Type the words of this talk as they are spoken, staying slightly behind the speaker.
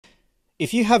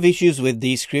If you have issues with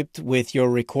Descript with your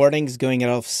recordings going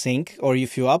out of sync, or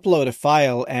if you upload a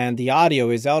file and the audio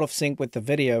is out of sync with the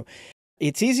video,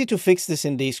 it's easy to fix this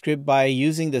in Descript by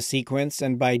using the sequence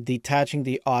and by detaching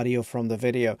the audio from the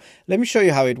video. Let me show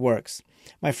you how it works.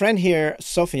 My friend here,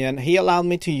 Sofian, he allowed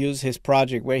me to use his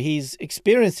project where he's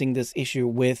experiencing this issue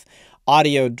with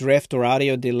audio drift or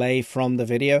audio delay from the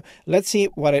video. Let's see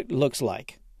what it looks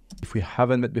like. If we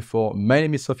haven't met before, my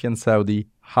name is Sofian Saudi.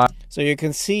 Hi. So you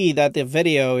can see that the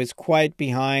video is quite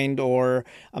behind, or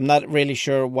I'm not really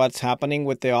sure what's happening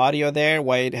with the audio there,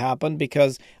 why it happened,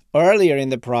 because earlier in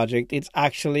the project, it's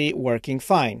actually working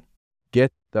fine.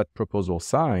 Get that proposal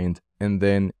signed and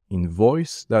then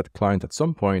invoice that client at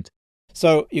some point.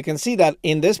 So you can see that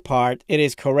in this part, it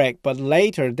is correct, but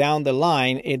later down the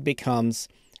line, it becomes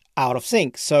out of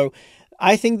sync. So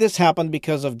I think this happened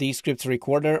because of Descript's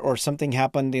recorder, or something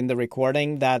happened in the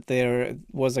recording that there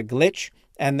was a glitch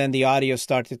and then the audio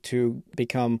started to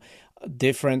become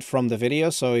different from the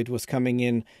video. So it was coming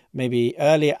in maybe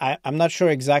early. I'm not sure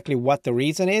exactly what the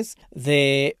reason is.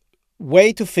 The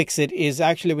way to fix it is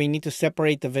actually we need to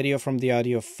separate the video from the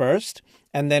audio first,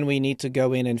 and then we need to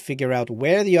go in and figure out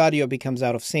where the audio becomes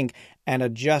out of sync and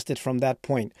adjust it from that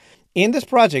point. In this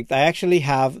project, I actually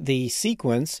have the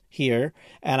sequence here,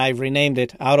 and I've renamed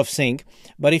it out of sync.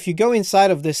 But if you go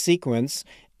inside of this sequence,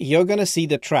 you're going to see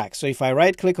the tracks. So if I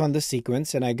right click on the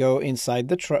sequence and I go inside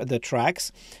the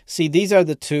tracks, see, these are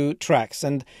the two tracks.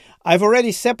 And I've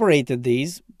already separated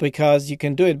these because you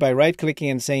can do it by right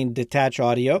clicking and saying detach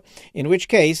audio, in which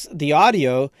case the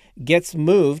audio gets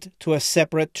moved to a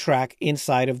separate track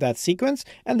inside of that sequence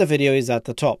and the video is at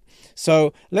the top.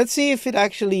 So let's see if it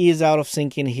actually is out of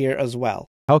sync in here as well.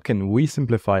 How can we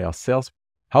simplify ourselves?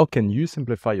 How can you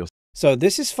simplify yourself? So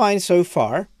this is fine so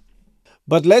far,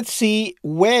 but let's see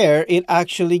where it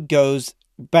actually goes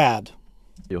bad.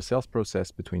 Your sales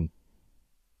process between.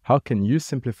 How can you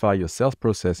simplify your sales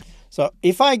process? So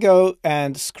if I go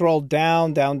and scroll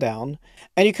down, down, down,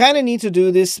 and you kind of need to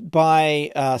do this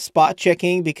by spot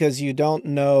checking because you don't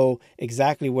know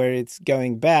exactly where it's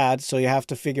going bad. So you have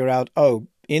to figure out, oh,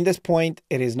 in this point,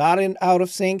 it is not out of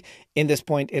sync. In this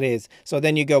point, it is. So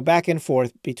then you go back and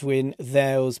forth between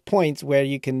those points where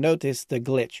you can notice the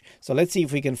glitch. So let's see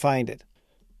if we can find it.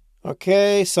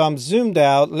 Okay, so I'm zoomed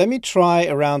out. Let me try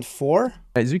around 4.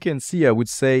 As you can see, I would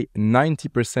say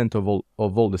 90%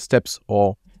 of all the steps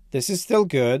are. This is still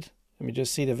good. Let me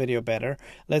just see the video better.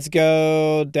 Let's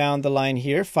go down the line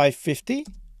here, 550.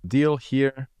 Deal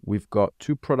here. We've got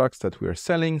 2 products that we are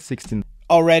selling, 16.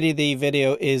 Already the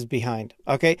video is behind.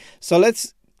 Okay, so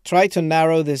let's try to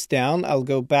narrow this down. I'll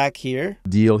go back here.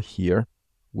 Deal here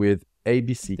with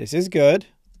ABC. This is good.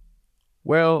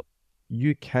 Well,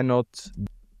 you cannot,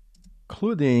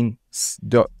 including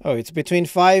oh, it's between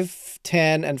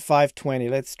 510 and 520.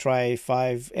 Let's try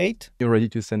 58. You're ready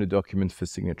to send a document for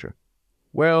signature.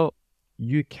 Well,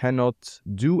 you cannot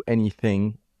do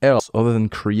anything else other than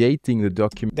creating the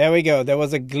document. There we go. There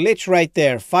was a glitch right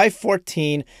there.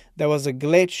 514. There was a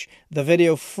glitch. The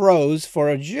video froze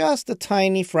for just a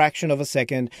tiny fraction of a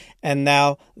second, and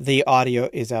now the audio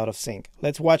is out of sync.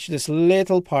 Let's watch this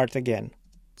little part again.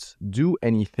 Do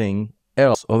anything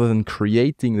else other than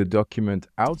creating the document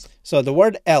out. So the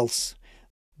word else,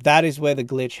 that is where the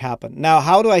glitch happened. Now,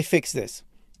 how do I fix this?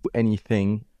 Do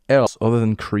anything else other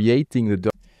than creating the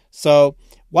document. So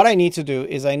what I need to do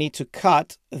is I need to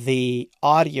cut the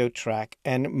audio track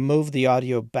and move the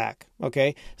audio back.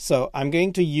 Okay, so I'm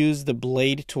going to use the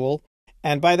blade tool.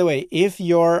 And by the way, if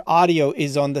your audio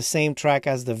is on the same track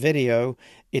as the video,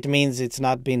 it means it's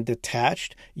not been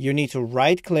detached. You need to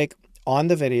right click on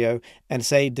the video and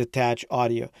say detach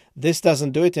audio. This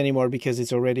doesn't do it anymore because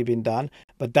it's already been done,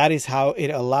 but that is how it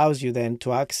allows you then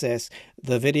to access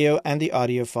the video and the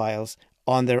audio files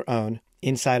on their own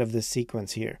inside of this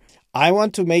sequence here. I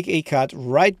want to make a cut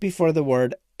right before the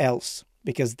word else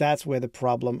because that's where the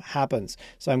problem happens.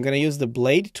 So I'm going to use the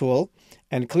blade tool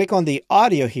and click on the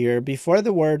audio here before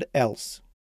the word else.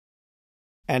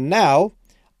 And now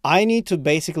I need to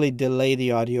basically delay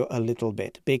the audio a little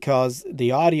bit because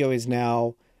the audio is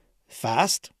now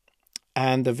fast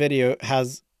and the video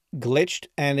has glitched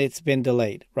and it's been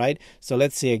delayed, right? So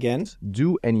let's see again.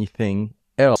 Do anything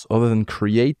else other than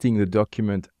creating the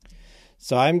document.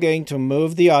 So I'm going to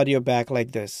move the audio back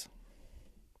like this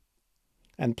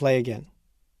and play again.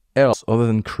 Else other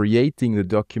than creating the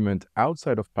document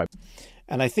outside of pipe.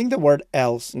 And I think the word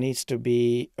else needs to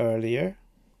be earlier.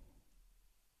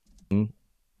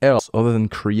 Else other than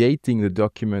creating the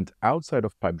document outside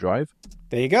of Pipedrive.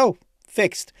 There you go.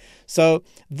 Fixed. So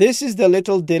this is the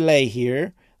little delay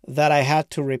here that I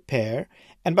had to repair.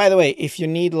 And by the way, if you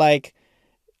need like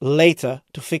later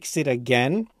to fix it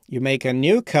again, you make a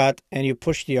new cut and you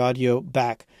push the audio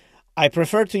back. I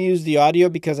prefer to use the audio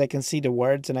because I can see the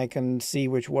words and I can see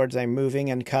which words I'm moving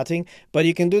and cutting. But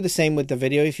you can do the same with the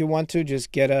video if you want to.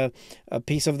 Just get a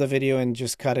piece of the video and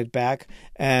just cut it back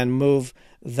and move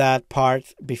that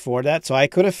part before that. So I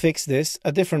could have fixed this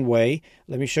a different way.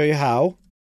 Let me show you how.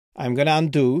 I'm going to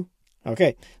undo.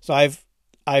 Okay, so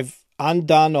I've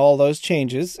undone all those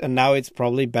changes and now it's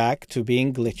probably back to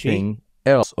being glitchy.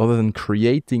 Else other than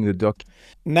creating the doc.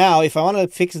 Now, if I want to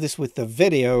fix this with the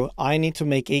video, I need to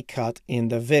make a cut in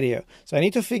the video. So I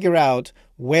need to figure out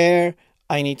where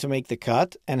I need to make the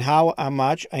cut and how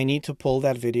much I need to pull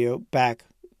that video back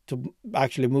to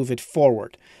actually move it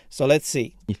forward. So let's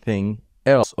see. Anything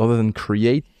else other than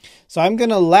create. So I'm going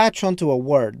to latch onto a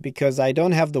word because I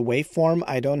don't have the waveform.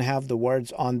 I don't have the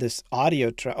words on this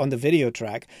audio track, on the video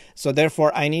track. So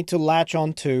therefore I need to latch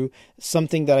onto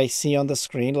something that I see on the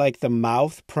screen, like the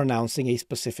mouth pronouncing a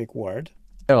specific word.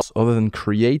 Else other than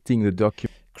creating the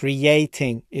document.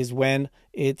 Creating is when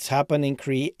it's happening,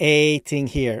 creating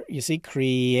here. You see,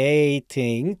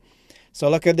 creating. So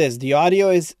look at this. The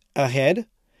audio is ahead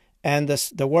and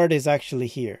the word is actually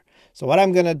here. So what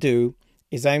I'm going to do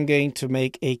is I'm going to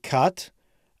make a cut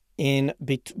in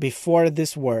before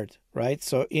this word, right?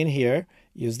 So in here,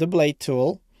 use the blade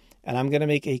tool, and I'm going to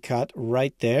make a cut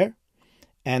right there.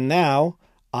 And now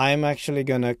I'm actually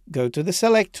going to go to the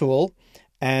select tool,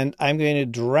 and I'm going to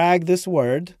drag this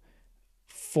word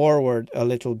forward a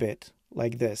little bit,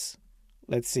 like this.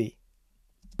 Let's see.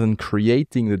 Then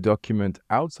creating the document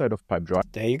outside of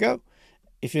Pipedrive. There you go.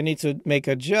 If you need to make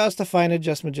just a fine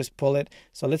adjustment, just pull it.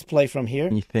 So let's play from here.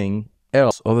 Anything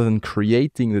else other than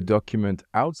creating the document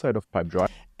outside of Pipedrive.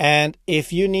 And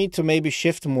if you need to maybe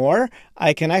shift more,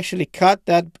 I can actually cut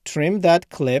that, trim that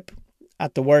clip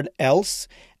at the word else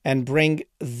and bring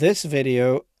this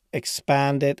video,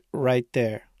 expand it right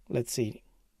there. Let's see.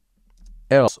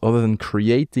 Else other than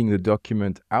creating the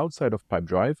document outside of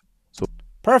Pipedrive. So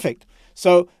perfect.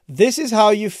 So this is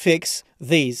how you fix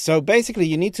these. So basically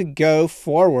you need to go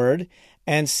forward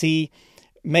and see,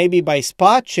 maybe by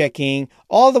spot checking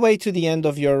all the way to the end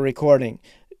of your recording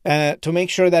to make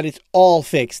sure that it's all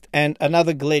fixed and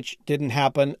another glitch didn't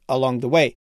happen along the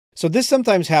way. So this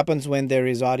sometimes happens when there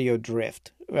is audio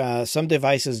drift. Some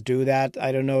devices do that.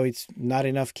 I don't know, it's not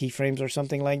enough keyframes or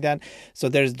something like that. So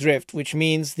there's drift, which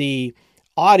means the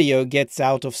audio gets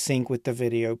out of sync with the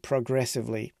video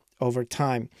progressively over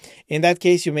time. In that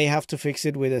case, you may have to fix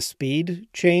it with a speed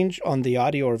change on the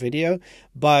audio or video,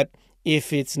 but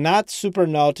if it's not super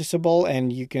noticeable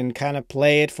and you can kind of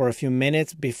play it for a few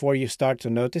minutes before you start to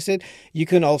notice it, you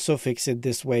can also fix it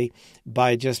this way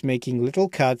by just making little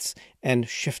cuts and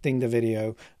shifting the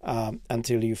video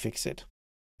until you fix it.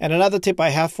 And another tip I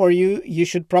have for you, you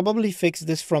should probably fix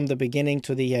this from the beginning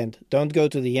to the end. Don't go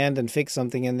to the end and fix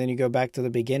something and then you go back to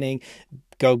the beginning,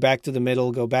 go back to the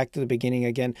middle, go back to the beginning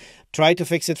again. Try to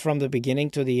fix it from the beginning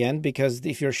to the end, because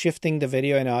if you're shifting the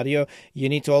video and audio, you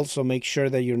need to also make sure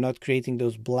that you're not creating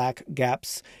those black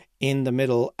gaps in the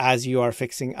middle as you are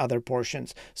fixing other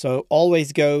portions. So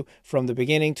always go from the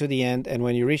beginning to the end, and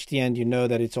when you reach the end, you know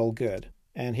that it's all good.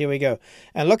 And here we go.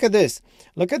 And look at this.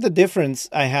 Look at the difference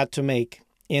I had to make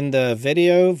in the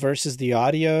video versus the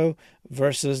audio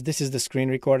versus this is the screen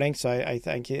recording. So I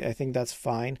think that's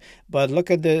fine. But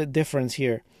look at the difference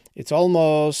here. It's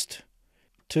almost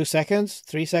 2 seconds,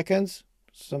 3 seconds,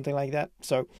 something like that.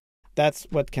 So that's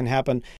what can happen.